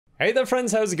Hey there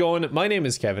friends, how's it going? My name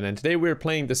is Kevin and today we're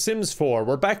playing The Sims 4.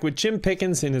 We're back with Jim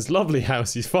Pickens in his lovely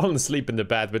house. He's fallen asleep in the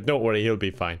bath, but don't worry, he'll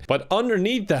be fine. But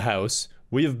underneath the house,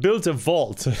 we have built a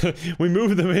vault. We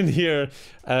moved them in here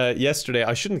yesterday.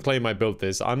 I shouldn't claim I built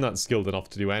this. I'm not skilled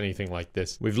enough to do anything like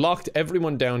this. We've locked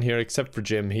everyone down here except for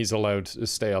Jim. He's allowed to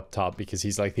stay up top because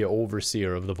he's like the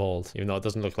overseer of the vault. Even though it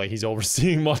doesn't look like he's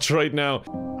overseeing much right now.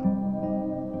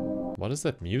 What is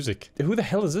that music? Who the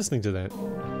hell is listening to that?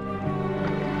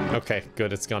 Okay,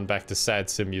 good. It's gone back to sad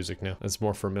sim music now. It's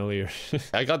more familiar.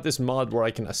 I got this mod where I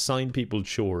can assign people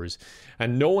chores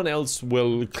and no one else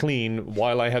will clean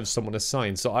while I have someone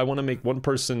assigned. So I want to make one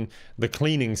person the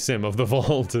cleaning sim of the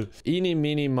vault. Eeny,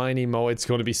 meeny, miny, mo, it's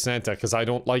going to be Santa because I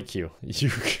don't like you. You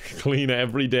clean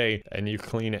every day and you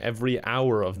clean every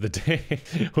hour of the day.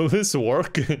 Will this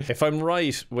work? If I'm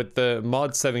right with the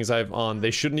mod settings I have on,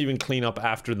 they shouldn't even clean up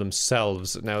after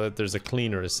themselves now that there's a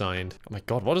cleaner assigned. Oh my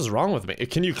god, what is wrong with me?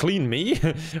 Can you clean me?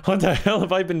 What the hell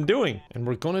have I been doing? And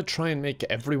we're gonna try and make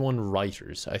everyone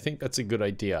writers. I think that's a good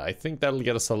idea. I think that'll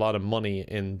get us a lot of money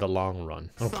in the long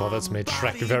run. Oh god, that's made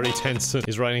Shrek very tense.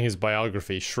 He's writing his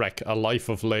biography, Shrek, A Life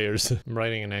of Layers. I'm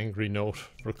writing an angry note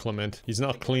for Clement. He's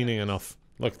not cleaning enough.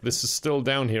 Look, this is still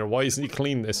down here. Why isn't he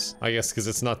clean this? I guess because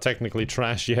it's not technically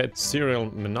trash yet. Serial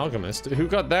monogamist? Who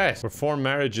got that? For 4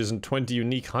 marriages and 20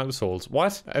 unique households.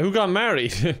 What? Who got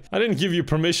married? I didn't give you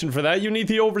permission for that. You need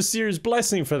the overseer's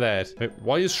blessing for that. Wait,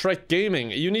 why is Shrek gaming?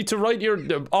 You need to write your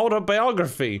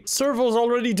autobiography. Serval's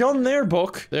already done their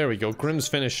book. There we go. Grimm's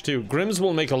finished too. Grimm's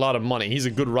will make a lot of money. He's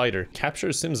a good writer.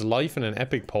 Capture Sim's life in an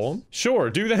epic poem? Sure,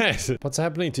 do that. What's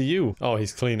happening to you? Oh,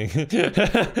 he's cleaning.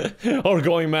 Or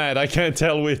going mad. I can't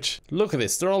tell which. Look at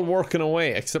this, they're all working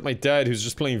away except my dad who's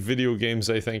just playing video games,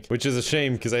 I think, which is a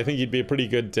shame because I think he'd be a pretty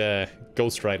good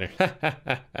ghostwriter.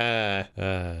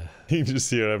 You can just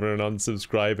hear everyone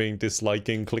unsubscribing,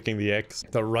 disliking, clicking the X.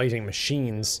 The writing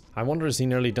machines. I wonder, is he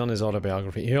nearly done his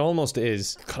autobiography? He almost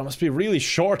is. God, it must be really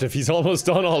short if he's almost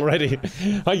done already.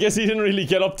 I guess he didn't really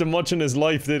get up to much in his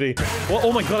life, did he?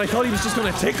 Oh my god, I thought he was just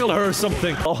gonna tickle her or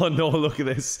something. Oh no, look at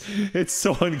this. It's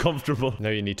so uncomfortable. Now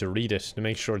you need to read it to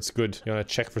make sure it's good. You gotta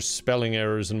check for spelling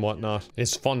errors and whatnot.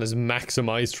 His fun is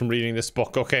maximized from reading this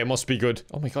book. Okay, it must be good.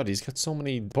 Oh my god, he's got so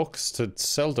many books to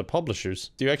sell to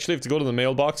publishers. Do you actually have to go to the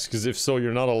mailbox? Because if so,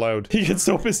 you're not allowed. He gets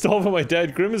so pissed off at my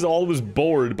dad. Grimm is always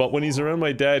bored, but when he's around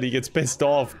my dad, he gets pissed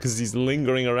off because he's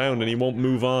lingering around and he won't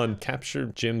move on. Capture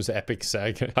Jim's epic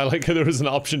saga. I like how there was an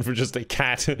option for just a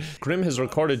cat. Grimm has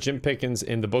recorded Jim Pickens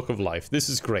in the Book of Life. This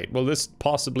is great. Will this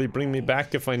possibly bring me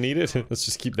back if I need it? Let's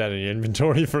just keep that in your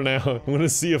inventory for now. I'm gonna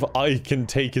see if I can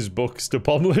take his books to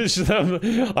publish them.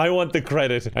 I want the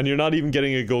credit, and you're not even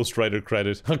getting a ghostwriter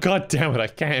credit. Oh god damn it, I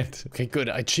can't. Okay, good.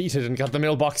 I cheated and got the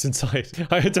mailbox inside.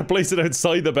 I had to place it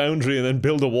outside the boundary and then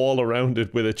build a wall around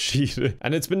it with a cheat.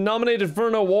 And it's been nominated for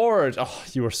an award. Oh,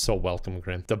 you are so welcome,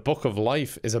 Grimm. The Book of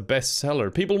Life is a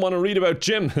bestseller. People want to read about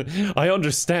Jim. I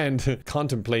understand.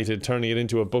 Contemplated turning it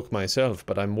into a book myself,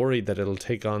 but I'm worried that it'll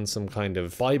take on some kind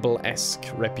of Bible-esque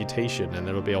reputation and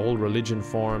it'll be a whole religion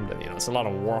formed and, you know, it's a lot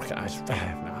of work.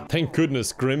 Thank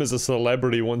goodness Grimm is a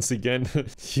celebrity once again.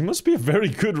 He must be a very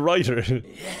good writer.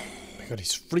 God,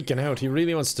 he's freaking out. He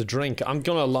really wants to drink. I'm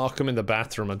gonna lock him in the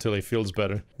bathroom until he feels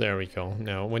better. There we go.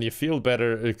 Now, when you feel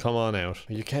better, come on out.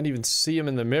 You can't even see him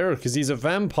in the mirror because he's a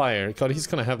vampire. God, he's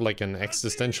gonna have like an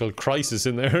existential crisis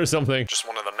in there or something. Just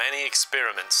one of the many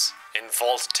experiments in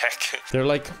vault tech. They're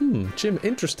like, Jim,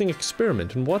 interesting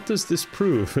experiment. And what does this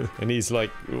prove? And he's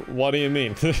like, what do you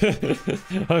mean?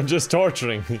 I'm just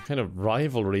torturing. Kind of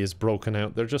rivalry is broken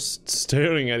out. They're just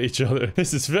staring at each other.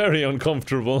 This is very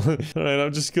uncomfortable. Alright,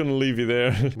 I'm just gonna leave you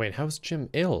there. Wait, how's Jim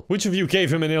ill? Which of you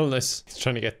gave him an illness? He's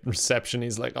trying to get reception.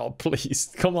 He's like, oh,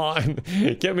 please, come on.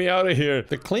 Get me out of here.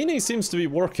 The cleaning seems to be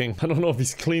working. I don't know if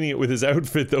he's cleaning it with his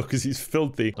outfit, though, because he's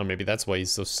filthy. Or maybe that's why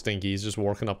he's so stinky. He's just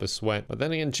working up his sweat. But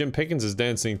then again, Jim Pickens is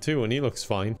dancing too, and he looks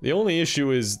fine. The only issue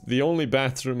is the only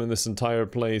bathroom in this entire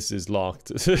place is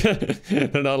locked. They're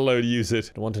not allowed to use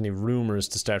it. I don't want any rumors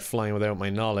to start flying without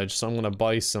my knowledge, so I'm gonna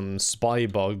buy some spy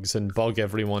bugs and bug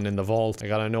everyone in the vault. I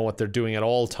gotta know what they're doing at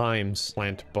all times.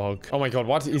 Plant bug. Oh my god,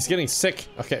 what? He's getting sick.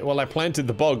 Okay, well, I planted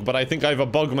the bug, but I think I have a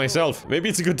bug myself. Maybe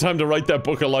it's a good time to write that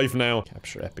book of life now.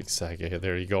 Capture epic saga.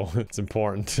 There you go. It's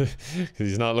important because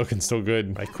he's not looking so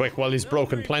good. Right, quick, while he's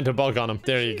broken, plant a bug on him.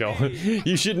 There you go.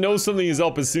 You should know know something is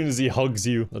up as soon as he hugs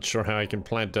you. Not sure how I can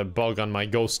plant a bug on my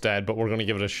ghost dad, but we're gonna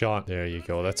give it a shot. There you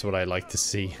go. That's what I like to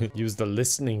see. Use the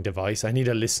listening device. I need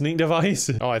a listening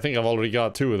device. Oh, I think I've already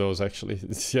got 2 of those, actually.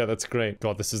 Yeah, that's great.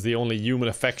 God, this is the only human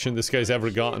affection this guy's ever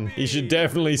gotten. He should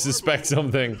definitely suspect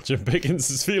something. Jim Pickens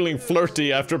is feeling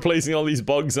flirty after placing all these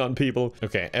bugs on people.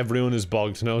 Okay, everyone is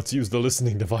bugged. Now let's use the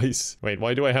listening device. Wait,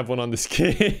 why do I have one on this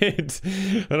kid?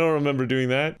 I don't remember doing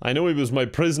that. I know he was my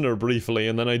prisoner briefly,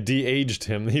 and then I de-aged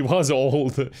him. He was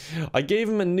old. I gave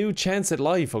him a new chance at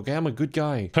life. Okay, I'm a good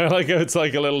guy. I like how it's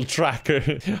like a little tracker.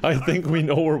 I think we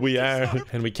know where we are,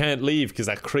 and we can't leave because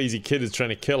that crazy kid is trying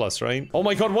to kill us, right? Oh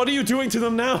my god, what are you doing to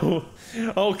them now?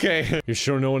 Okay. You're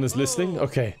sure no one is listening?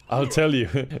 Okay, I'll tell you.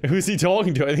 Who's he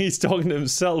talking to? I think he's talking to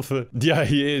himself. Yeah,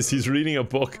 he is. He's reading a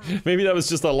book. Maybe that was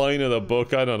just a line of the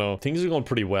book. I don't know. Things are going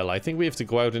pretty well. I think we have to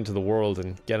go out into the world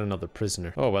and get another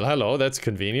prisoner. Oh, well, hello. That's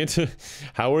convenient.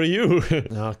 How are you?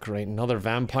 Oh, great. Another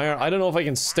vampire. I don't know if I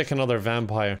can stick another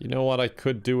vampire. You know what I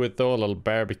could do with, though? A little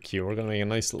barbecue. We're gonna make a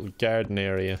nice little garden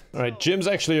area. Alright, Jim's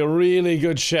actually a really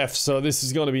good chef, so this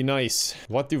is gonna be nice.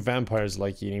 What do vampires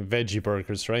like eating? Veggie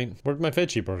burgers, right? Where'd my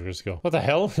veggie burgers go? What the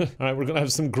hell? Alright, we're gonna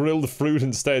have some grilled fruit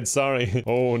instead. Sorry.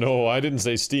 Oh, no. I didn't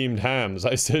say steamed hams.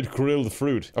 I said grilled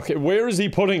fruit. Okay, where is he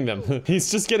putting them?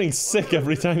 He's just getting sick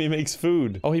every time he makes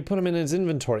food. Oh, he put them in his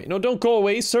inventory. No, don't go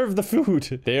away. Serve the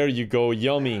food. There you go.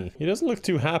 Yummy. He doesn't look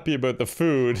too happy about the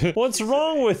food. What's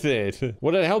wrong with it?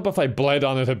 Would it help if I bled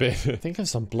on it a bit? I think I have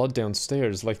some blood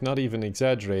downstairs. Like, not even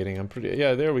exaggerating. I'm pretty...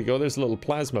 Yeah, there we go. There's a little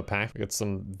plasma pack. We got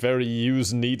some very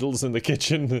used needles in the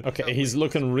kitchen. Okay, he's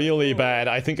looking really bad.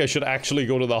 I think I should actually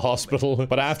go to the hospital.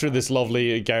 But after this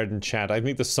lovely garden chat, I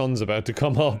think the sun's about to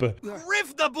come up.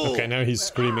 Okay, now he's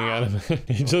screaming at him.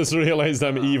 He just realized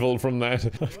I'm evil from that.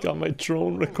 I've got my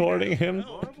drone recording him.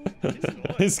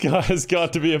 This guy has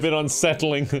got to be a bit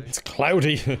unsettling. It's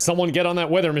cloudy. Someone get on that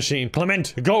weather machine.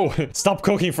 Clement, go. Stop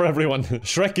cooking for everyone.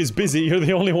 Shrek is busy. You're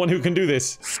the only one who can do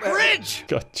this. Scritch!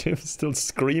 God, Jim's still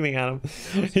screaming at him.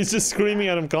 He's just screaming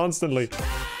at him constantly.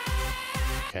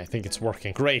 Okay, I think it's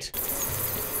working. Great.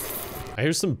 I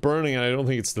hear some burning and I don't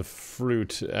think it's the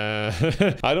fruit. I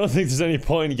don't think there's any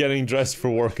point getting dressed for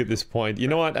work at this point. You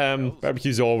know what?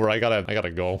 Barbecue's over. I gotta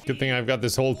go. Good thing I've got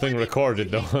this whole thing recorded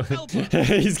though.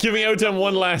 He's giving out to him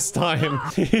one last time.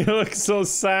 He looks so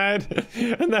sad.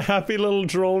 And the happy little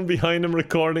drone behind him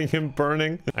recording him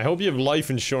burning. I hope you have life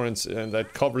insurance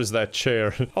that covers that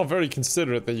chair. Oh, very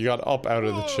considerate that you got up out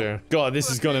of the chair. God, this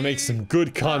is gonna make some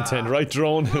good content, right,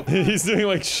 drone? He's doing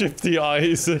like shifty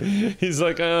eyes. He's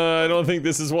like, I don't think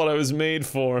this is what I was made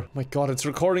for. My god, it's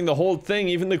recording the whole thing,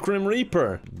 even the Grim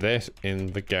Reaper. Vet in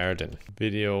the garden.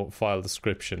 Video file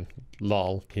description.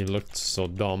 Lol. He looked so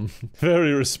dumb.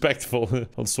 Very respectful.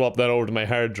 I'll swap that over to my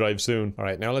hard drive soon.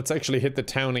 Alright, now let's actually hit the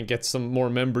town and get some more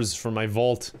members for my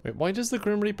vault. Wait, why does the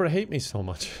Grim Reaper hate me so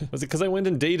much? Was it because I went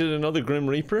and dated another Grim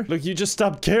Reaper? Look, you just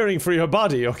stopped caring for your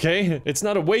body, okay? It's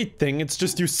not a weight thing, it's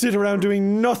just you sit around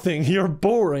doing nothing. You're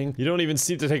boring. You don't even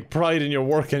seem to take pride in your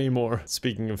work anymore.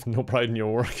 Speaking of no pride in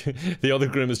your work, the other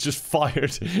Grim is just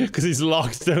fired because he's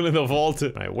locked down in the vault.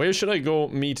 Alright, where should I go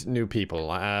meet new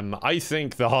people? I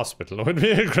think the hospital would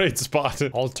be a great spot.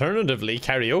 Alternatively,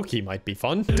 karaoke might be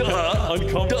fun.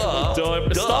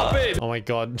 Uncomfortable. Stop it! Oh my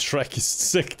god, Shrek is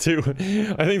sick too.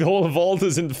 I think the whole vault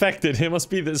is infected. It must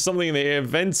be something in the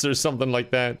events or something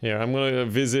like that. Here, I'm gonna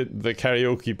visit the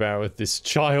karaoke bar with this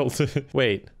child.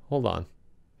 Wait, hold on.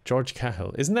 George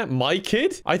Cahill. Isn't that my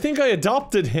kid? I think I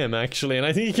adopted him, actually, and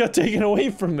I think he got taken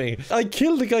away from me. I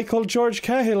killed a guy called George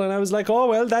Cahill, and I was like, oh,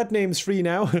 well, that name's free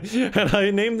now. And I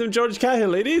named him George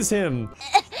Cahill. It is him.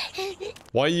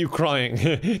 Why are you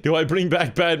crying? Do I bring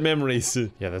back bad memories?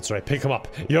 Yeah, that's right. Pick him up.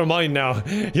 You're mine now.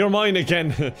 You're mine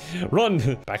again.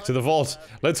 Run. Back to the vault.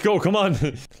 Let's go. Come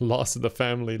on. Loss of the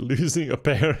family. Losing a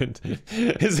parent.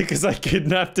 Is it because I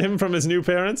kidnapped him from his new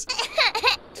parents?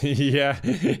 Yeah,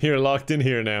 you're locked in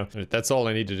here now. That's all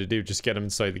I needed to do, just get him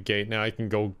inside the gate. Now I can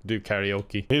go do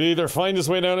karaoke. He'll either find his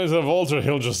way down into the vault or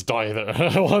he'll just die there.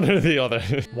 One or the other.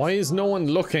 Why is no one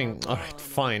looking? Alright,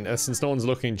 fine. Since no one's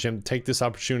looking, Jim, take this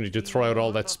opportunity to throw out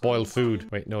all that spoiled food.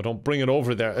 Wait, no, don't bring it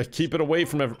over there. Keep it away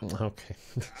from okay.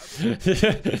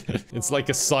 It's like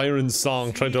a siren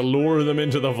song trying to lure them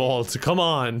into the vault. Come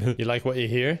on. You like what you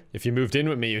hear? If you moved in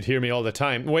with me, you'd hear me all the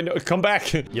time. Wait, no, come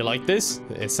back. You like this?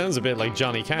 It sounds a bit like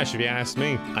Johnny cash if you ask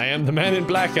me. I am the man in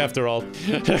black after all.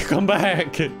 Come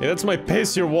back. Hey, that's my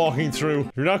piss you're walking through.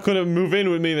 If you're not gonna move in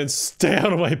with me, then stay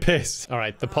out of my piss.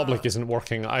 Alright, the public isn't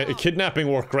working. Kidnapping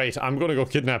worked great. I'm gonna go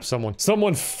kidnap someone.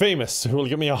 Someone famous who will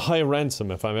give me a high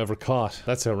ransom if I'm ever caught.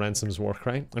 That's how ransoms work,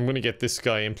 right? I'm gonna get this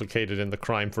guy implicated in the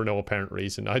crime for no apparent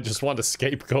reason. I just want a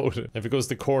scapegoat. If it goes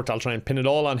to court, I'll try and pin it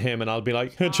all on him and I'll be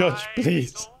like, Judge,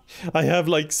 please. I have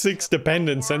like 6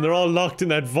 dependents and they're all locked in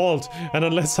that vault, and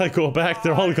unless I go back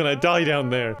they're all gonna die down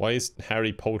there. Why is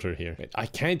Harry Potter here? I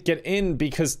can't get in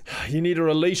because you need a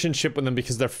relationship with them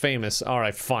because they're famous.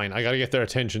 Alright, fine. I gotta get their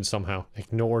attention somehow.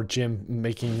 Ignore Jim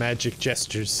making magic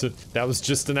gestures. That was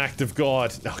just an act of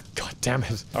God. Oh, god damn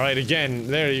it. Alright, again,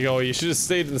 there you go. You should have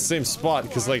stayed in the same spot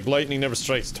because like lightning never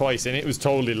strikes twice, and it was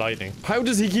totally lightning. How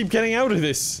does he keep getting out of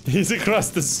this? He's across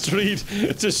the street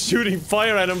just shooting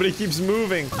fire at him, but he keeps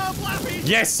moving.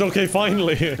 Yes, okay,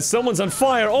 finally. Someone's on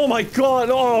fire. Oh my god.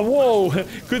 Oh, whoa.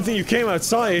 Good thing you came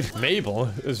outside.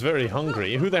 Mabel is very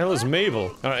hungry. Who the hell is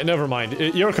Mabel? Alright, never mind.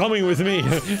 You're coming with me,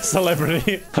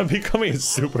 celebrity. I'm becoming a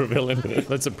supervillain.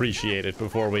 Let's appreciate it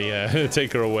before we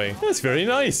take her away. That's very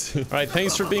nice. Alright,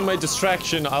 thanks for being my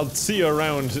distraction. I'll see you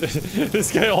around.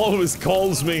 This guy always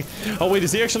calls me. Oh wait,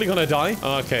 is he actually gonna die?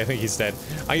 Okay, I think he's dead.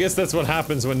 I guess that's what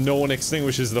happens when no one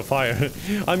extinguishes the fire.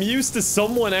 I'm used to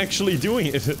someone actually doing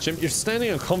it. Jim, you're standing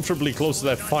uncomfortably close to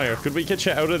that fire. Could we get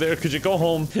you out of there? Could you go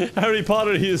home? Harry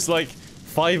Potter, he is like...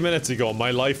 5 minutes ago,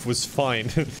 my life was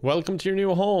fine. Welcome to your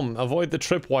new home. Avoid the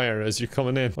tripwire as you're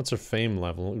coming in. What's her fame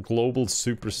level? Global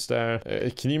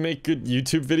superstar. Can you make good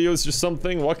YouTube videos or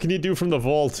something? What can you do from the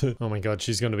vault? Oh my god,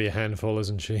 she's gonna be a handful,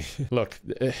 isn't she? Look,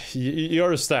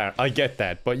 you're a star. I get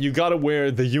that, but you gotta wear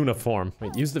the uniform.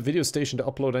 Wait, use the video station to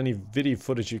upload any video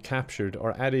footage you captured.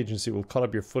 Our ad agency will cut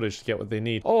up your footage to get what they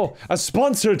need. Oh, a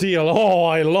sponsor deal. Oh,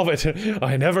 I love it.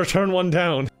 I never turn one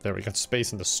down. There, we got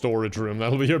space in the storage room.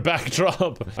 That'll be your backdrop.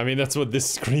 I mean, that's what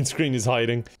this green screen is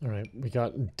hiding. Alright, we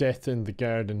got death in the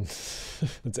garden.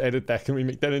 Let's edit that. Can we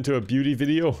make that into a beauty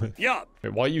video? Yeah.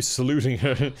 Wait, why are you saluting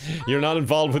her? You're not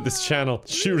involved with this channel.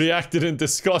 She reacted in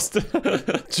disgust.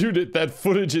 Judith, that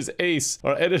footage is ace.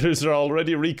 Our editors are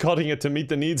already recutting it to meet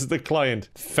the needs of the client.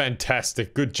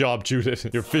 Fantastic. Good job, Judith.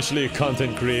 You're officially a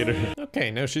content creator. Okay,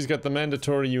 now she's got the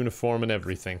mandatory uniform and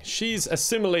everything. She's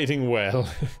assimilating well.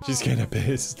 She's kinda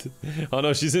pissed. Oh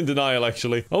no, she's in denial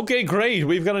actually. Okay, great.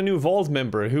 We've got a new vault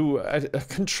member who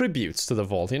contributes to the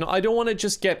vault. You know, I don't want to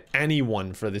just get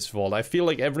anyone for this vault. I feel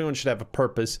like everyone should have a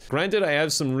purpose. Granted, I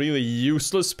have some really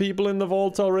useless people in the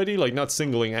vault already, like not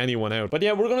singling anyone out. But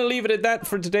yeah, we're gonna leave it at that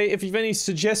for today. If you've any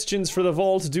suggestions for the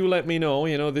vault, do let me know.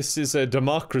 You know, this is a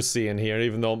democracy in here,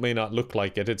 even though it may not look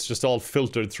like it. It's just all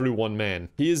filtered through one man.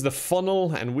 He is the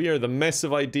funnel, and we are the mess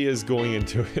of ideas going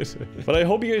into it. But I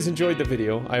hope you guys enjoyed the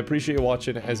video. I appreciate you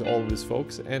watching as always,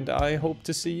 folks, and I hope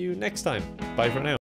to see you next time. Bye for now.